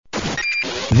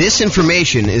This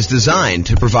information is designed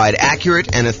to provide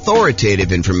accurate and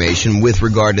authoritative information with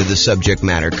regard to the subject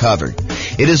matter covered.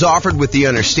 It is offered with the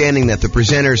understanding that the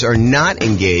presenters are not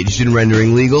engaged in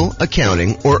rendering legal,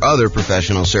 accounting, or other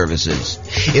professional services.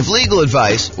 If legal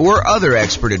advice or other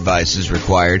expert advice is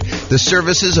required, the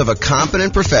services of a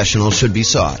competent professional should be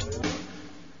sought.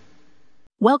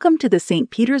 Welcome to the St.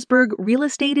 Petersburg Real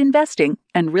Estate Investing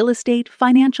and Real Estate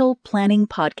Financial Planning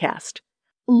Podcast.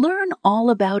 Learn all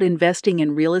about investing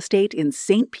in real estate in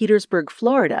St. Petersburg,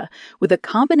 Florida, with a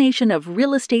combination of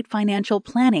real estate financial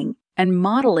planning and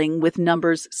modeling with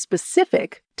numbers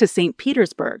specific to St.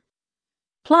 Petersburg.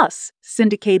 Plus,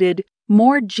 syndicated,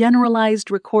 more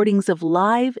generalized recordings of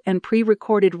live and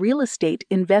pre-recorded real estate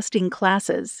investing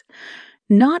classes,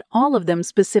 not all of them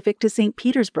specific to St.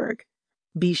 Petersburg.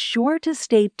 Be sure to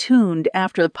stay tuned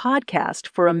after the podcast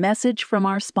for a message from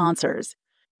our sponsors.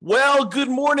 Well, good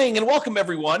morning and welcome,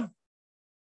 everyone.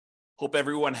 Hope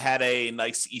everyone had a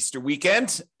nice Easter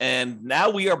weekend, and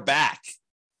now we are back.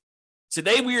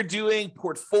 Today we are doing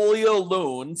Portfolio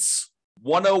Loans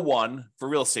 101 for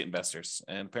real estate investors,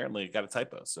 and apparently I got a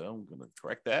typo, so I'm going to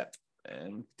correct that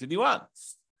and continue on.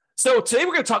 So today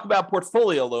we're going to talk about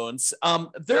portfolio loans.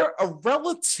 They're a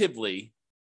relatively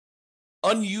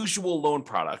unusual loan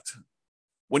product.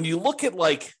 When you look at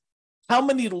how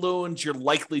many loans you're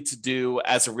likely to do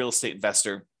as a real estate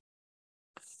investor.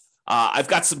 I've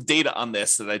got some data on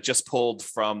this that I just pulled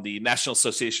from the National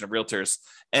Association of Realtors,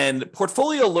 and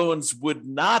portfolio loans would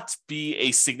not be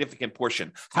a significant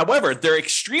portion. However, they're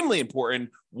extremely important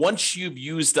once you've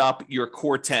used up your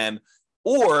core 10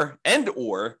 or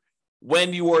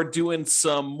when you are doing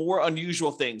some more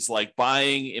unusual things like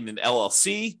buying in an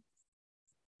LLC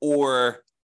or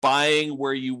buying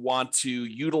where you want to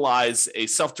utilize a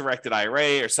self-directed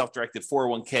IRA or self-directed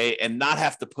 401k and not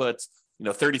have to put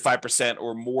 35%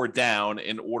 or more down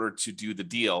in order to do the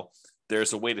deal.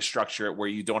 There's a way to structure it where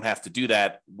you don't have to do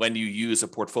that when you use a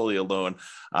portfolio loan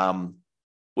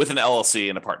with an LLC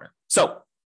and a partner. So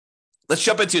let's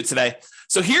jump into it today.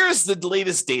 So here's the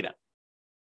latest data.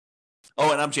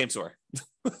 Oh, and I'm James Orr,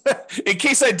 in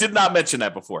case I did not mention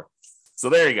that before.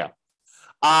 So there you go.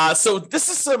 So this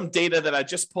is some data that I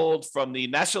just pulled from the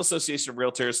National Association of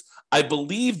Realtors. I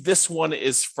believe this one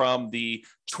is from the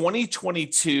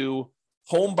 2022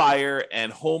 home buyer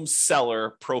and home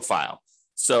seller profile.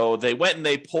 So they went and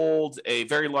they pulled a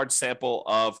very large sample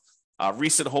of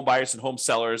recent home buyers and home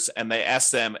sellers, and they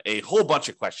asked them a whole bunch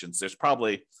of questions. There's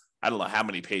probably, I don't know how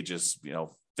many pages,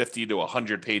 50 to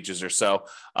 100 pages or so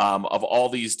of all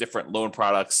these different loan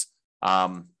products.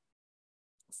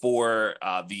 For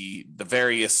the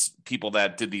various people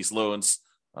that did these loans.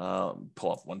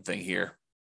 Pull up one thing here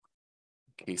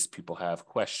in case people have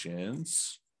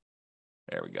questions.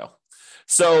 There we go.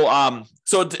 So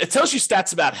it tells you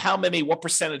stats about what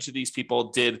percentage of these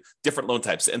people did different loan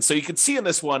types. And so you can see in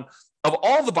this one, of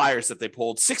all the buyers that they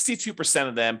pulled, 62%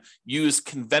 of them used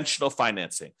conventional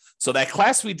financing. So that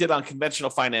class we did on conventional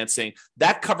financing,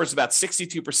 that covers about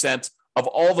 62% of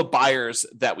all the buyers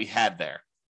that we had there.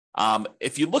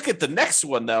 If you look at the next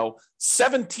one, though,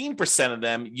 17% of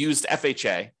them used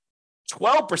FHA,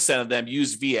 12% of them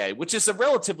used VA, which is a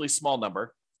relatively small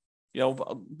number,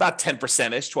 about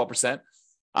 10%-ish, 12%.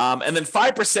 And then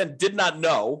 5% did not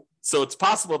know. So it's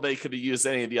possible they could have used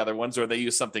any of the other ones or they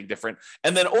used something different.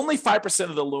 And then only 5%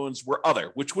 of the loans were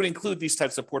other, which would include these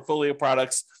types of portfolio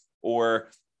products or,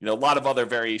 a lot of other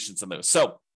variations on those.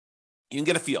 So you can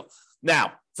get a feel.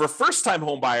 Now, for first-time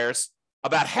home buyers,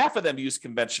 about half of them used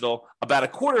conventional, about a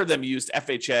quarter of them used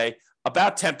FHA,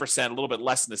 about 10%, a little bit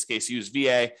less in this case, used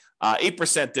VA,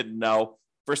 8% didn't know.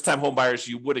 First-time home buyers,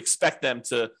 you would expect them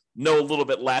to know a little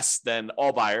bit less than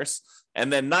all buyers.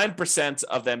 And then 9%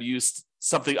 of them used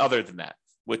something other than that,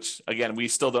 which, again, we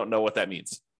still don't know what that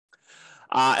means.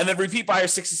 And then repeat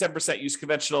buyers, 67% used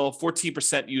conventional,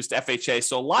 14% used FHA.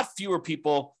 So a lot fewer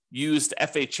people used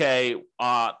FHA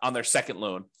on their second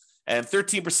loan. And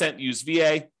 13% used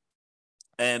VA.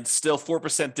 And still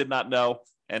 4% did not know,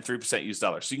 and 3% used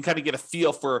dollars. So you can kind of get a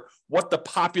feel for what the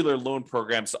popular loan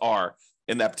programs are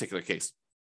in that particular case.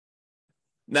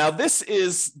 Now, this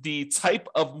is the type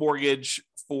of mortgage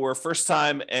for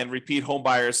first-time and repeat home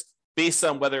buyers based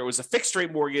on whether it was a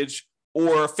fixed-rate mortgage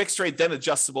or fixed rate then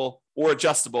adjustable,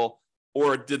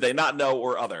 or did they not know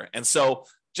or other. And so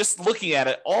just looking at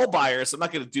it, all buyers, I'm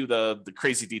not going to do the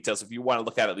crazy details. If you want to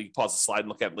look at it, you can pause the slide and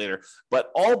look at it later. But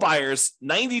all buyers,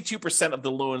 92% of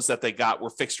the loans that they got were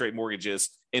fixed rate mortgages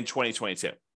in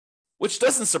 2022, which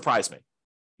doesn't surprise me.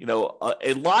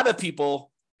 A lot of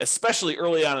people, especially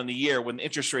early on in the year when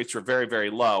interest rates were very, very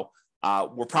low,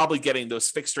 were probably getting those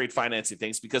fixed rate financing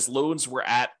things because loans were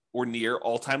at or near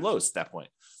all-time lows at that point.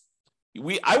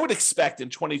 I would expect in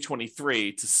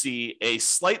 2023 to see a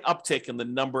slight uptick in the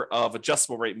number of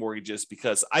adjustable rate mortgages,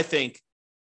 because I think,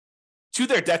 to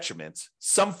their detriment,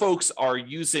 some folks are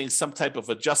using some type of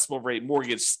adjustable rate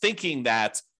mortgage thinking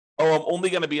that, oh, I'm only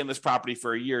going to be in this property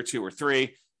for a year or two or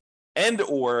three, and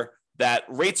or that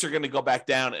rates are going to go back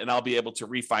down and I'll be able to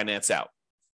refinance out.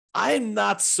 I'm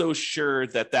not so sure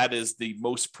that that is the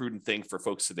most prudent thing for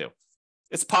folks to do.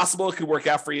 It's possible it could work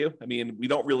out for you. I mean, we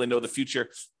don't really know the future,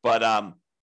 but I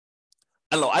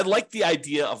don't know. I like the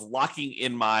idea of locking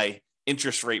in my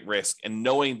interest rate risk and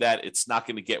knowing that it's not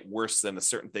going to get worse than a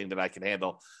certain thing that I can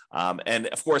handle. And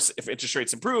of course, if interest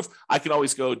rates improve, I can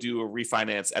always go do a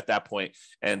refinance at that point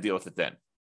and deal with it then.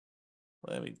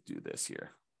 Let me do this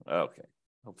here. Okay.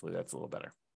 Hopefully that's a little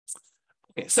better.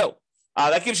 Okay. So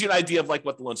that gives you an idea of like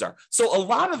what the loans are. So a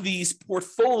lot of these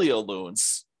portfolio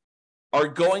loans are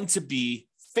going to be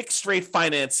fixed rate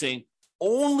financing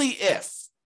only if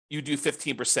you do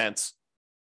 15%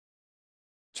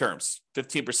 terms,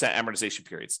 15% amortization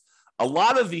periods. A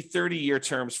lot of the 30-year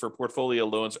terms for portfolio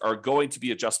loans are going to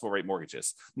be adjustable rate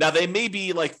mortgages. Now, they may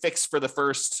be like fixed for the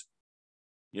first,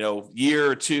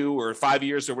 year or 2 or 5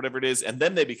 years or whatever it is, and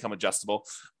then they become adjustable.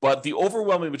 But the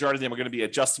overwhelming majority of them are going to be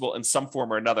adjustable in some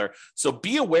form or another. So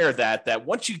be aware that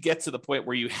once you get to the point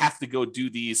where you have to go do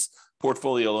these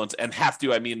portfolio loans, and have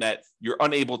to, I mean that you're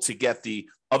unable to get the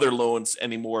other loans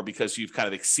anymore because you've kind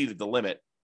of exceeded the limit,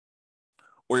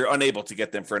 or you're unable to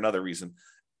get them for another reason,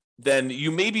 then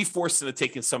you may be forced into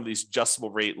taking some of these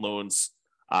adjustable rate loans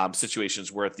situations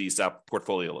worth these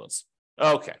portfolio loans.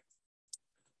 Okay.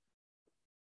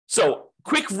 So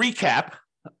quick recap.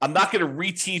 I'm not going to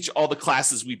reteach all the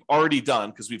classes we've already done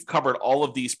because we've covered all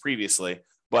of these previously,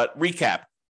 but recap.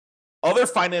 Other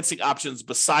financing options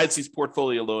besides these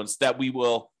portfolio loans that we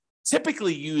will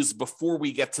typically use before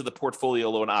we get to the portfolio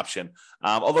loan option,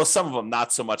 although some of them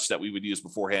not so much that we would use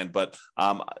beforehand, but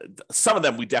some of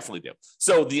them we definitely do.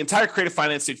 So the entire creative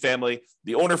financing family,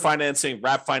 the owner financing,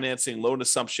 wrap financing, loan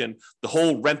assumption, the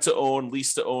whole rent-to-own,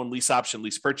 lease option,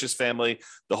 lease purchase family,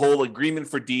 the whole agreement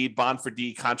for deed, bond for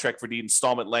deed, contract for deed,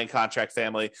 installment land contract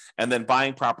family, and then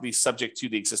buying properties subject to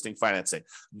the existing financing.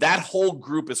 That whole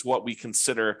group is what we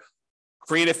consider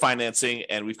creative financing,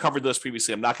 and we've covered those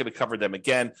previously. I'm not going to cover them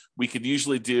again. We could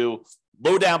usually do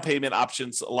low down payment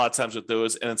options a lot of times with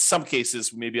those, and in some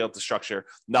cases, we may be able to structure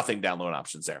nothing down loan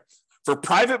options there. For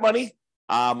private money,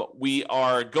 we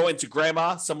are going to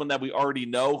grandma, someone that we already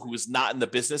know who is not in the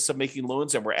business of making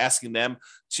loans, and we're asking them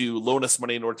to loan us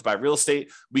money in order to buy real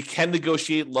estate. We can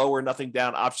negotiate low or nothing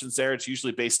down options there. It's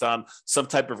usually based on some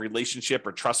type of relationship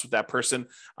or trust with that person,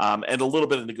 and a little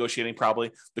bit of negotiating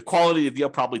probably. The quality of the deal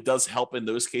probably does help in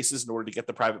those cases in order to get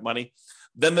the private money.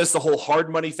 Then there's the whole hard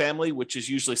money family, which is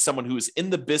usually someone who is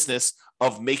in the business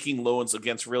of making loans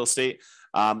against real estate.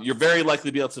 You're very likely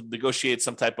to be able to negotiate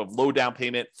some type of low down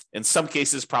payment. In some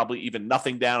cases, probably even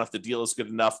nothing down if the deal is good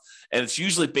enough. And it's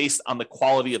usually based on the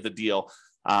quality of the deal.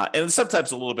 And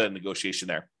sometimes a little bit of negotiation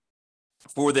there.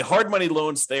 For the hard money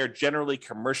loans, they are generally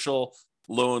commercial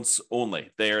loans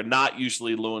only. They are not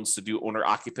usually loans to do owner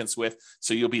occupants with.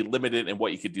 So you'll be limited in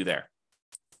what you could do there.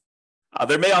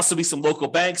 There may also be some local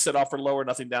banks that offer lower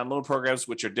nothing down loan programs,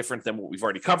 which are different than what we've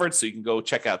already covered. So you can go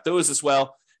check out those as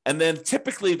well. And then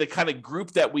typically the kind of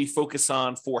group that we focus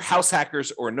on for house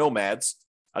hackers or nomads,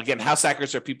 again, house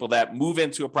hackers are people that move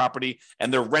into a property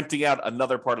and they're renting out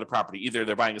another part of the property. Either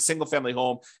they're buying a single family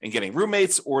home and getting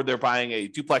roommates, or they're buying a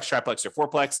duplex, triplex, or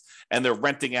fourplex, and they're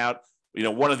renting out,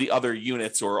 one of the other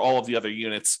units or all of the other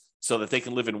units so that they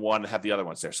can live in one and have the other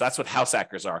ones there. So that's what house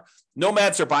hackers are.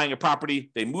 Nomads are buying a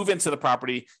property. They move into the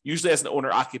property, usually as an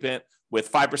owner occupant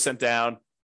with 5% down,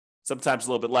 sometimes a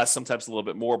little bit less, sometimes a little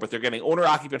bit more, but they're getting owner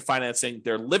occupant financing.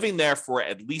 They're living there for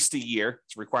at least a year.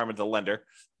 It's a requirement of the lender.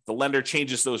 If the lender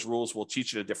changes those rules, we'll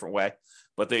teach it a different way,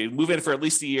 but they move in for at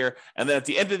least a year. And then at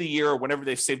the end of the year, or whenever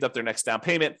they've saved up their next down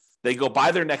payment, they go buy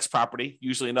their next property,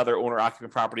 usually another owner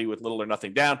occupant property with little or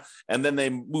nothing down. And then they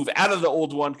move out of the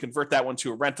old one, convert that one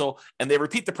to a rental, and they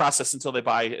repeat the process until they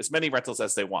buy as many rentals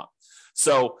as they want.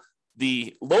 So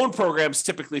the loan programs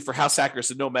typically for house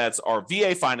hackers and nomads are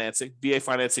VA financing. VA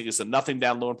financing is a nothing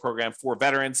down loan program for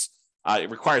veterans. It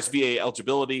requires VA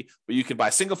eligibility, but you can buy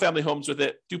single family homes with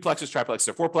it, duplexes, triplexes,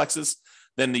 or fourplexes.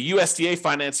 Then the USDA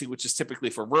financing, which is typically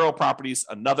for rural properties,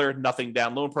 another nothing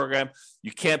down loan program.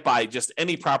 You can't buy just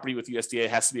any property with USDA.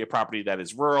 It has to be a property that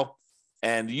is rural,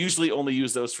 and usually only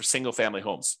use those for single family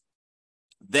homes.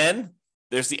 Then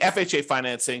there's the FHA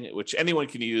financing, which anyone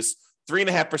can use.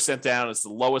 3.5% down is the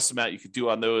lowest amount you could do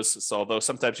on those. So although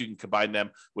sometimes you can combine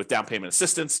them with down payment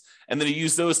assistance, and then you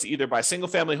use those to either buy single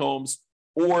family homes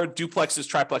or duplexes,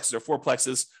 triplexes, or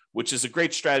fourplexes, which is a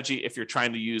great strategy if you're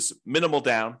trying to use minimal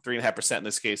down, 3.5% in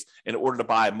this case, in order to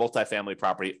buy multifamily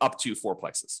property up to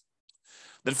fourplexes.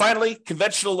 Then finally,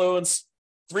 conventional loans,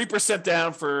 3%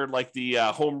 down for like the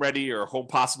Home Ready or Home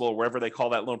Possible, or wherever they call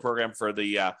that loan program for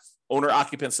the owner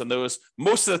occupants on those.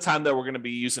 Most of the time, though, we're going to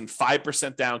be using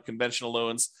 5% down conventional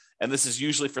loans. And this is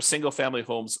usually for single family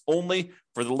homes only.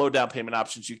 For the low down payment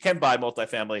options, you can buy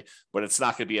multifamily, but it's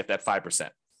not going to be at that 5%.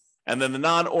 And then the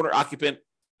non-owner occupant,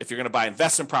 if you're going to buy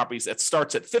investment properties, it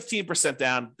starts at 15%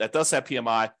 down. That does have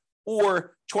PMI,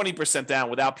 or 20% down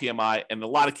without PMI. And in a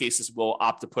lot of cases, we'll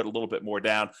opt to put a little bit more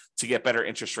down to get better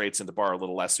interest rates and to borrow a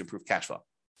little less to improve cash flow.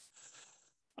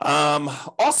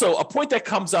 Also, a point that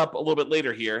comes up a little bit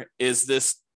later here is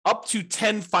this up to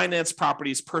 10 finance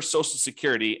properties per Social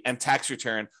Security and tax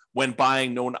return when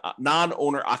buying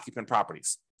non-owner occupant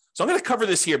properties. So I'm going to cover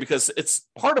this here because it's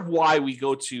part of why we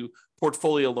go to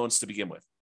portfolio loans to begin with.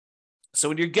 So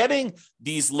when you're getting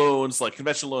these loans, like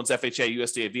conventional loans, FHA,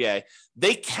 USDA, VA,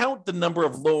 they count the number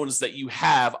of loans that you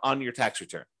have on your tax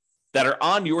return that are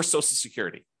on your Social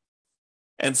Security.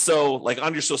 And so like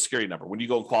on your Social Security number, when you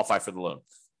go and qualify for the loan.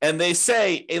 And they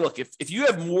say, hey, look, if you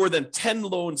have more than 10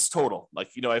 loans total, like,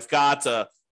 I've got a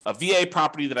VA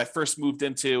property that I first moved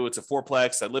into. It's a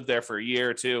fourplex. I lived there for a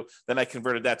year or two. Then I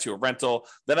converted that to a rental.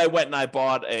 Then I went and I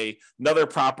bought another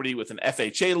property with an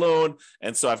FHA loan.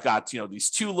 And so I've got, these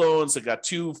two loans. I've got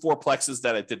two fourplexes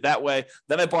that I did that way.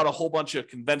 Then I bought a whole bunch of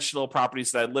conventional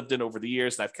properties that I lived in over the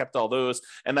years, and I've kept all those.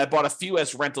 And I bought a few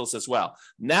as rentals as well.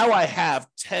 Now I have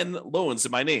 10 loans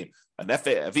in my name.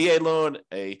 A VA loan,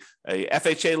 a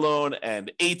FHA loan,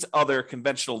 and 8 other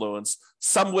conventional loans,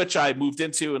 some which I moved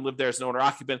into and lived there as an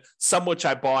owner-occupant, some which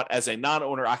I bought as a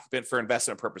non-owner occupant for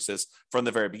investment purposes from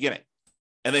the very beginning.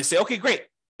 And they say, okay, great.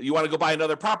 You want to go buy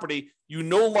another property. You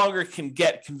no longer can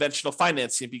get conventional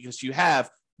financing because you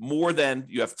have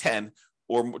 10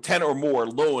 or more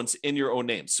loans in your own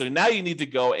name. So now you need to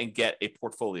go and get a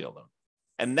portfolio loan.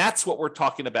 And that's what we're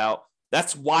talking about.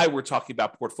 That's why we're talking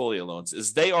about portfolio loans,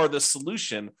 is they are the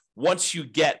solution once you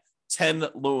get 10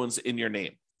 loans in your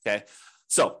name, okay?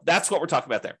 So that's what we're talking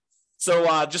about there.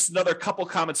 So just another couple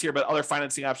comments here about other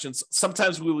financing options.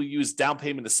 Sometimes we will use down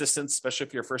payment assistance, especially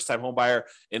if you're a first-time home buyer,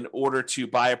 in order to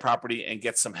buy a property and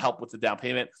get some help with the down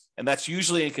payment. And that's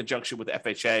usually in conjunction with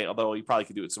FHA, although you probably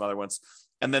could do it with some other ones.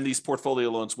 And then these portfolio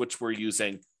loans, which we're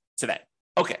using today.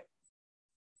 Okay,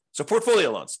 so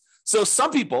portfolio loans. So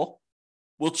some people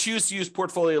will choose to use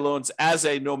portfolio loans as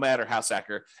a nomad or house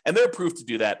hacker, and they're approved to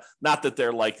do that. Not that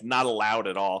they're like not allowed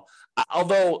at all.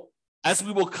 Although, as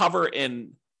we will cover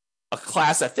in a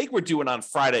class I think we're doing on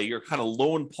Friday, your kind of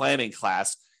loan planning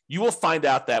class, you will find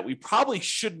out that we probably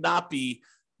should not be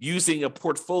using a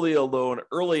portfolio loan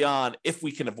early on if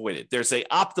we can avoid it. There's an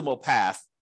optimal path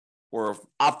or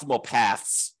optimal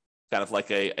paths, kind of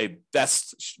like a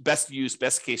best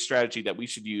case strategy that we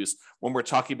should use when we're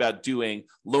talking about doing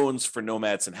loans for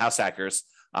nomads and house hackers.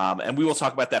 And we will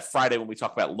talk about that Friday when we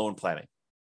talk about loan planning.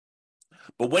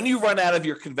 But when you run out of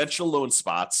your conventional loan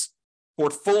spots,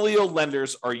 portfolio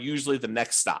lenders are usually the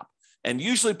next stop. And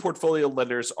usually portfolio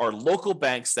lenders are local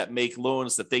banks that make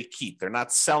loans that they keep. They're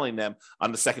not selling them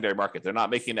on the secondary market. They're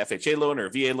not making an FHA loan or a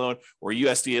VA loan or a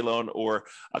USDA loan or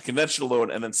a conventional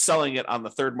loan and then selling it on the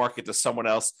third market to someone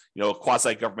else, a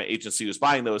quasi-government agency who's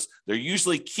buying those. They're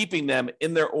usually keeping them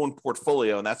in their own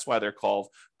portfolio, and that's why they're called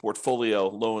portfolio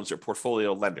loans or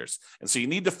portfolio lenders. And so you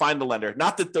need to find the lender.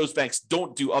 Not that those banks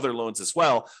don't do other loans as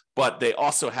well, but they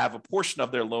also have a portion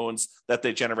of their loans that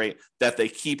they generate that they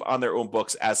keep on their own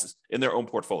books as in their own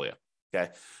portfolio.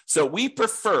 Okay. So we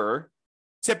prefer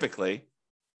typically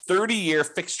 30-year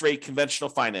fixed rate conventional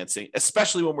financing,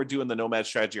 especially when we're doing the nomad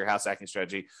strategy or house hacking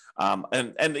strategy.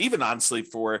 And even honestly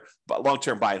for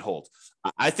long-term buy and hold.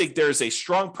 I think there's a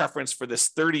strong preference for this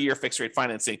 30-year fixed rate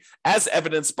financing as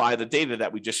evidenced by the data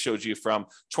that we just showed you from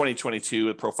 2022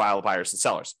 with profile of buyers and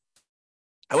sellers.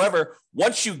 However,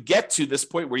 once you get to this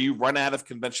point where you run out of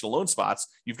conventional loan spots,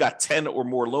 you've got 10 or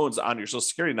more loans on your Social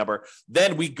Security number,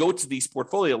 then we go to these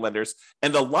portfolio lenders.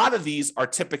 And a lot of these are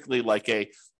typically like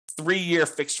a 3-year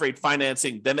fixed rate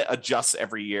financing, then it adjusts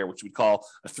every year, which we call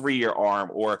a 3-year ARM,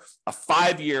 or a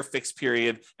 5-year fixed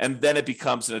period, and then it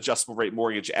becomes an adjustable rate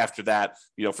mortgage after that,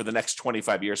 for the next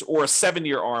 25 years, or a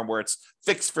 7-year ARM where it's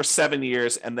fixed for 7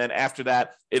 years, and then after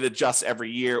that, it adjusts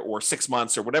every year or 6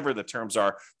 months or whatever the terms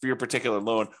are for your particular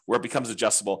loan, where it becomes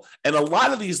adjustable. And a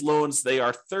lot of these loans, they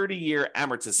are 30-year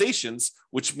amortizations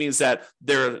which means that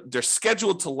they're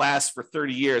scheduled to last for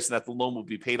 30 years and that the loan will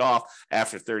be paid off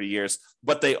after 30 years.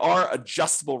 But they are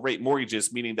adjustable rate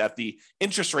mortgages, meaning that the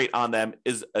interest rate on them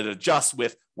is adjust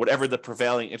with whatever the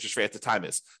prevailing interest rate at the time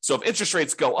is. So if interest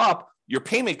rates go up, your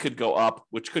payment could go up,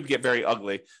 which could get very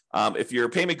ugly. If your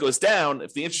payment goes down,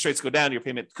 if the interest rates go down, your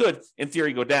payment could, in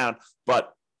theory, go down.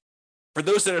 But for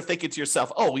those that are thinking to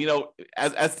yourself, oh,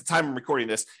 at the time I'm recording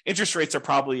this, interest rates are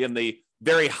probably in the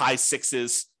very high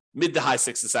sixes, mid to high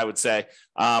sixes, I would say,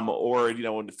 or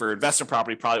for investment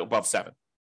property, probably above 7.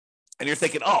 And you're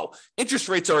thinking, oh, interest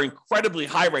rates are incredibly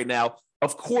high right now.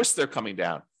 Of course they're coming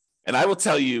down. And I will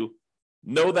tell you,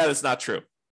 no, that is not true.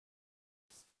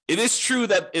 It is true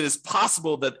that it is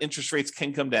possible that interest rates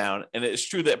can come down, and it is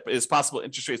true that it is possible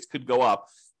interest rates could go up.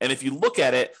 And if you look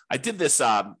at it, I did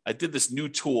this new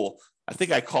tool. I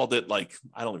think I called it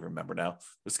I don't even remember now.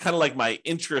 It's kind of like my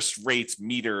interest rates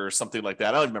meter or something like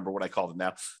that. I don't remember what I called it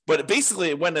now. But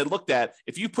basically, when I looked at,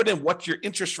 if you put in what your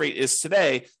interest rate is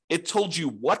today, it told you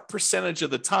what percentage of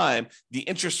the time the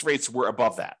interest rates were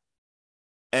above that.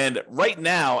 And right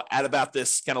now, at about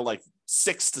this kind of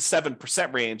 6 to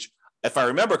 7% range, if I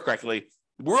remember correctly,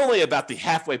 we're only about the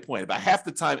halfway point. About half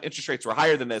the time interest rates were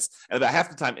higher than this, and about half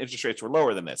the time interest rates were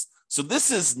lower than this. So this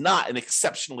is not an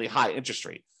exceptionally high interest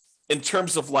rate. In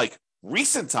terms of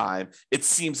recent time, it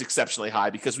seems exceptionally high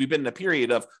because we've been in a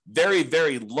period of very,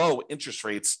 very low interest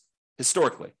rates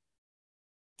historically.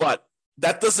 But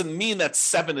that doesn't mean that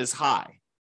 7 is high.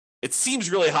 It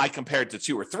seems really high compared to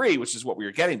 2 or 3, which is what we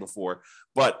were getting before,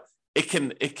 but it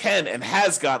can and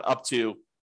has got up to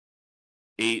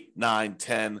 8, 9,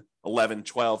 10, 11,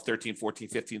 12, 13, 14,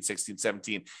 15, 16,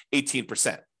 17,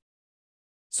 18%.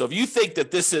 So if you think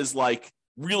that this is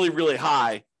really, really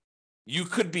high, you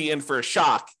could be in for a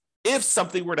shock if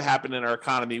something were to happen in our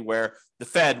economy where the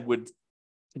Fed would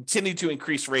continue to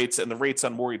increase rates and the rates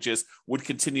on mortgages would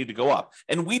continue to go up.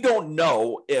 And we don't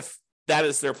know if that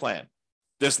is their plan.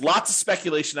 There's lots of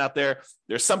speculation out there.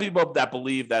 There's some people that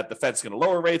believe that the Fed's going to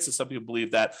lower rates, and some people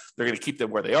believe that they're going to keep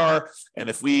them where they are. And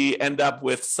if we end up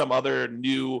with some other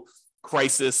new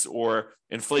crisis or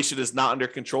inflation is not under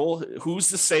control, who's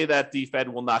to say that the Fed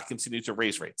will not continue to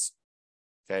raise rates?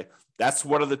 Okay, that's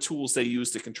one of the tools they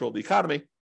use to control the economy.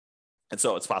 And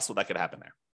so it's possible that could happen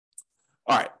there.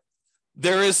 All right.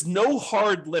 There is no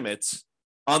hard limit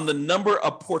on the number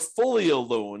of portfolio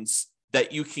loans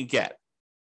that you can get,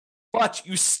 but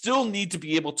you still need to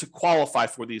be able to qualify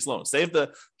for these loans. They have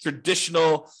the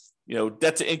traditional,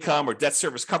 debt to income or debt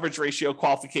service coverage ratio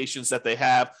qualifications that they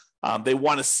have. They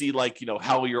want to see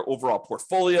how your overall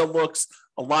portfolio looks.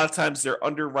 A lot of times their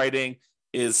underwriting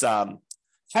is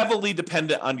heavily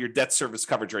dependent on your debt service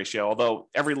coverage ratio, although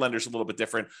every lender is a little bit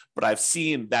different, but I've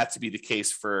seen that to be the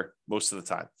case for most of the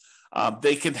time.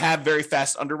 They can have very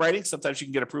fast underwriting. Sometimes you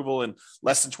can get approval in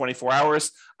less than 24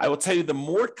 hours. I will tell you, the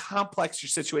more complex your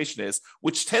situation is,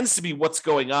 which tends to be what's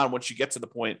going on once you get to the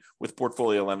point with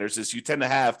portfolio lenders, is you tend to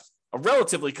have a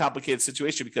relatively complicated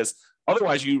situation because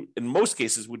otherwise you, in most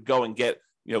cases, would go and get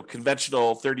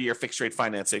conventional 30-year fixed rate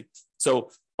financing.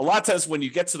 So a lot of times when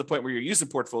you get to the point where you're using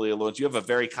portfolio loans, you have a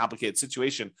very complicated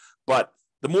situation. But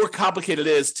the more complicated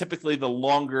it is, typically the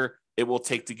longer it will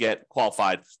take to get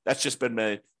qualified. That's just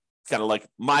been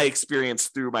my experience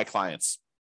through my clients.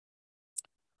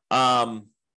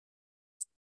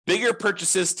 Bigger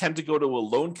purchases tend to go to a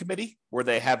loan committee where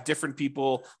they have different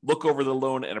people look over the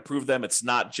loan and approve them. It's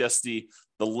not just the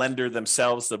lender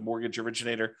themselves, the mortgage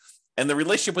originator. And the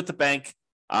relationship with the bank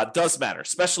does matter,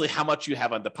 especially how much you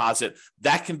have on deposit.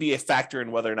 That can be a factor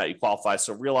in whether or not you qualify.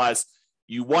 So realize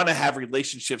you want to have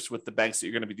relationships with the banks that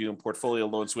you're going to be doing portfolio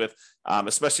loans with,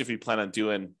 especially if you plan on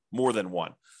doing more than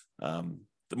one.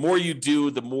 The more you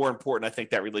do, the more important I think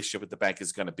that relationship with the bank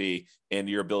is going to be in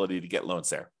your ability to get loans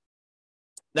there.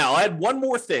 Now, I had one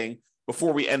more thing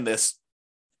before we end this,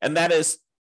 and that is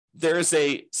there is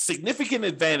a significant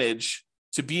advantage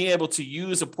to being able to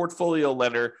use a portfolio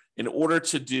lender in order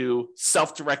to do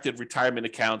self-directed retirement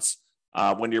accounts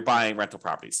when you're buying rental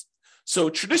properties. So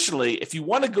traditionally, if you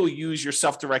want to go use your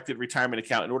self-directed retirement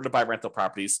account in order to buy rental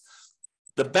properties,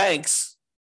 the banks,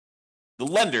 the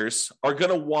lenders are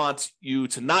going to want you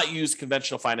to not use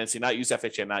conventional financing, not use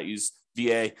FHA, not use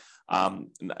VA,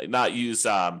 not use,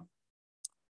 I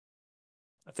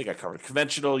think I covered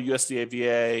conventional, USDA,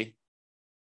 VA,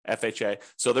 FHA.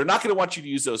 So they're not going to want you to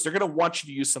use those. They're going to want you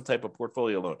to use some type of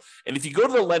portfolio loan. And if you go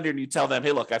to the lender and you tell them,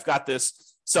 hey, look, I've got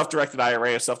this self-directed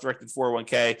IRA, a self-directed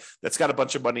 401k that's got a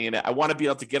bunch of money in it. I want to be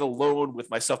able to get a loan with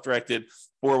my self-directed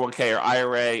 401k or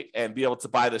IRA and be able to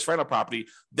buy this rental property.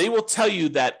 They will tell you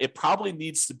that it probably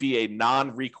needs to be a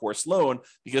non-recourse loan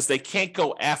because they can't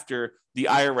go after the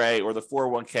IRA or the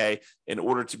 401k in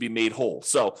order to be made whole.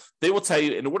 So they will tell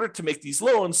you, in order to make these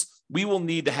loans, we will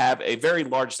need to have a very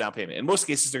large down payment. In most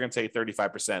cases, they're going to take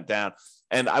 35% down.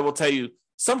 And I will tell you,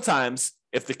 sometimes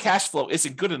if the cash flow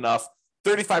isn't good enough,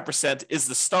 35% is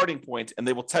the starting point, and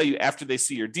they will tell you after they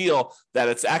see your deal that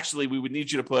it's actually, we would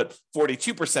need you to put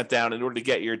 42% down in order to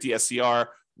get your DSCR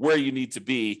where you need to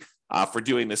be for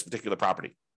doing this particular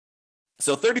property.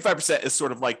 So 35% is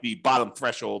sort of like the bottom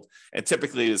threshold, and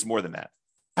typically it is more than that.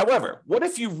 However, what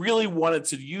if you really wanted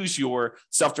to use your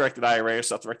self-directed IRA or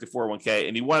self-directed 401k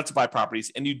and you wanted to buy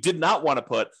properties and you did not want to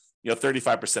put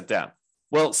 35% down?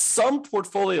 Well, some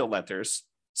portfolio lenders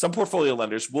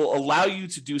will allow you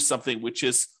to do something which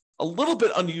is a little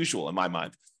bit unusual in my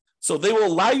mind. So they will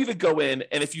allow you to go in,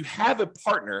 and if you have a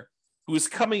partner who is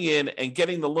coming in and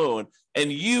getting the loan, and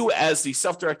you as the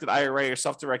self-directed IRA or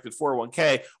self-directed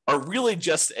 401k are really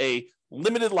just a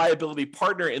limited liability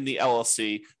partner in the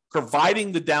LLC,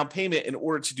 providing the down payment in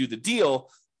order to do the deal,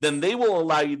 then they will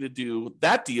allow you to do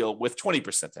that deal with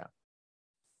 20% down.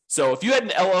 So if you had an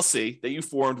LLC that you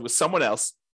formed with someone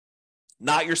else,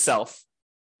 not yourself,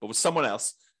 but with someone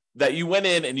else, that you went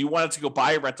in and you wanted to go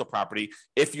buy a rental property,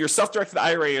 if your self-directed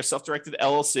IRA or self-directed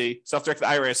LLC, self-directed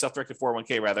IRA, self-directed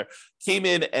 401k rather, came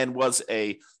in and was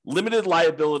a limited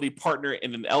liability partner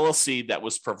in an LLC that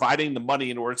was providing the money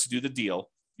in order to do the deal,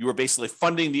 you were basically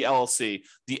funding the LLC.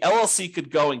 The LLC could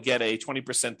go and get a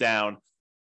 20% down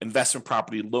investment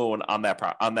property loan on the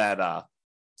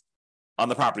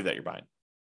property that you're buying.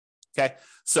 Okay,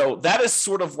 so that is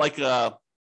sort of like an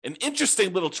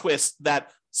interesting little twist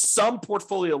that some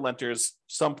portfolio lenders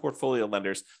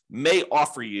may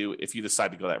offer you if you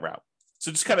decide to go that route. So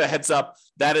just kind of heads up,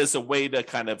 that is a way to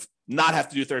kind of not have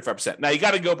to do 35%. Now you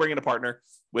got to go bring in a partner,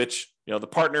 which the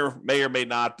partner may or may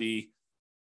not be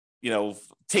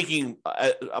taking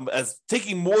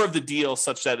more of the deal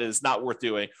such that it is not worth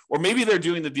doing, or maybe they're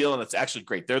doing the deal and it's actually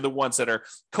great. They're the ones that are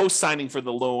co-signing for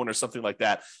the loan or something like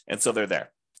that, and so they're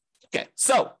there. Okay,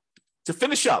 so to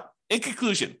finish up, in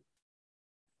conclusion,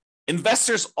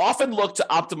 investors often look to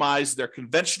optimize their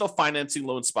conventional financing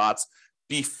loan spots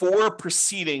before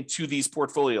proceeding to these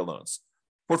portfolio loans.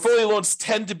 Portfolio loans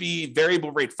tend to be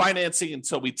variable rate financing, and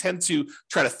so we tend to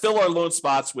try to fill our loan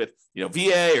spots with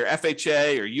VA or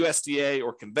FHA or USDA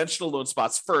or conventional loan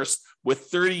spots first with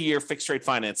 30-year fixed rate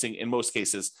financing in most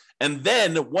cases. And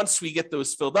then once we get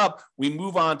those filled up, we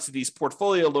move on to these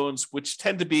portfolio loans, which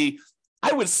tend to be,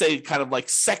 I would say, kind of like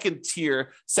second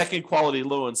tier, second quality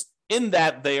loans, in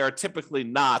that they are typically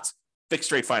not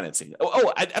fixed rate financing.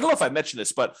 I don't know if I mentioned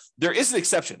this, but there is an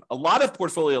exception. A lot of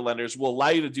portfolio lenders will allow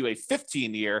you to do a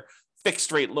 15-year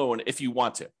fixed rate loan if you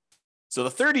want to. So the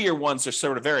 30-year ones are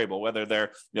sort of variable, whether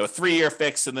they're 3-year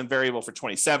fixed and then variable for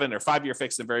 27, or 5-year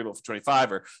fixed and variable for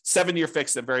 25, or 7-year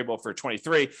fixed and variable for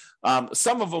 23.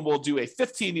 Some of them will do a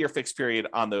 15-year fixed period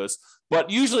on those, but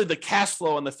usually the cash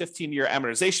flow on the 15-year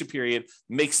amortization period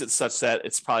makes it such that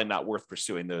it's probably not worth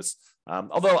pursuing those.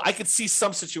 Although I could see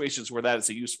some situations where that is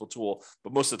a useful tool,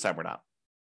 but most of the time we're not.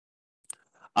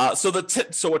 So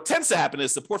what tends to happen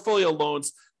is the portfolio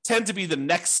loans tend to be the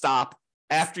next stop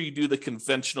after you do the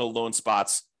conventional loan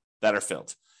spots that are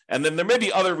filled. And then there may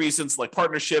be other reasons like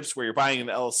partnerships where you're buying an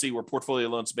LLC where portfolio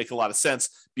loans make a lot of sense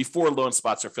before loan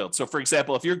spots are filled. So for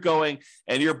example, if you're going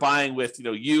and you're buying with,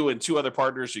 you and 2 other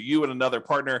partners, or you and another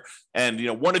partner, and,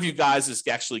 one of you guys is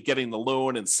actually getting the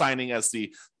loan and signing as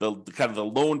the kind of the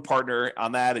loan partner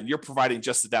on that, and you're providing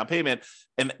just the down payment,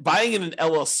 and buying in an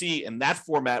LLC in that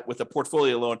format with a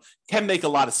portfolio loan can make a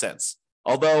lot of sense.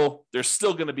 Although there's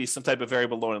still going to be some type of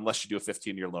variable loan unless you do a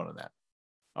 15-year loan on that.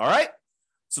 All right.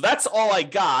 So that's all I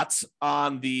got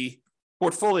on the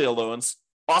portfolio loans.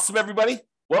 Awesome, everybody.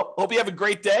 Well, hope you have a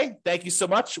great day. Thank you so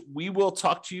much. We will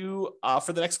talk to you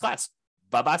for the next class.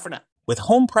 Bye-bye for now. With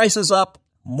home prices up,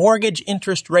 mortgage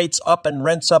interest rates up, and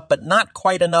rents up, but not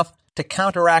quite enough to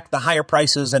counteract the higher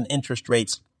prices and interest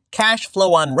rates, cash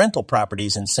flow on rental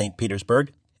properties in St.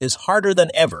 Petersburg is harder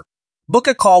than ever. Book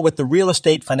a call with the Real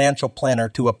Estate Financial Planner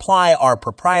to apply our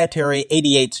proprietary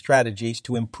 88 strategies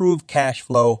to improve cash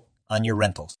flow on your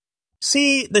rentals.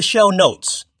 See the show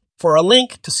notes for a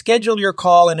link to schedule your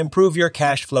call and improve your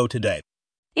cash flow today.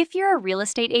 If you're a real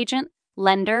estate agent,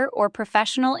 lender, or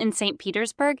professional in St.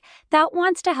 Petersburg that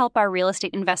wants to help our real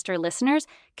estate investor listeners,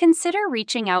 consider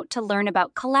reaching out to learn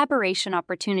about collaboration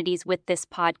opportunities with this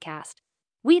podcast.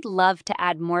 We'd love to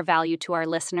add more value to our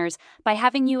listeners by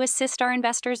having you assist our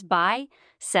investors buy,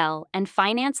 sell, and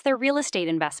finance their real estate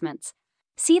investments.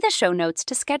 See the show notes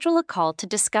to schedule a call to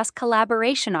discuss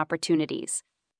collaboration opportunities.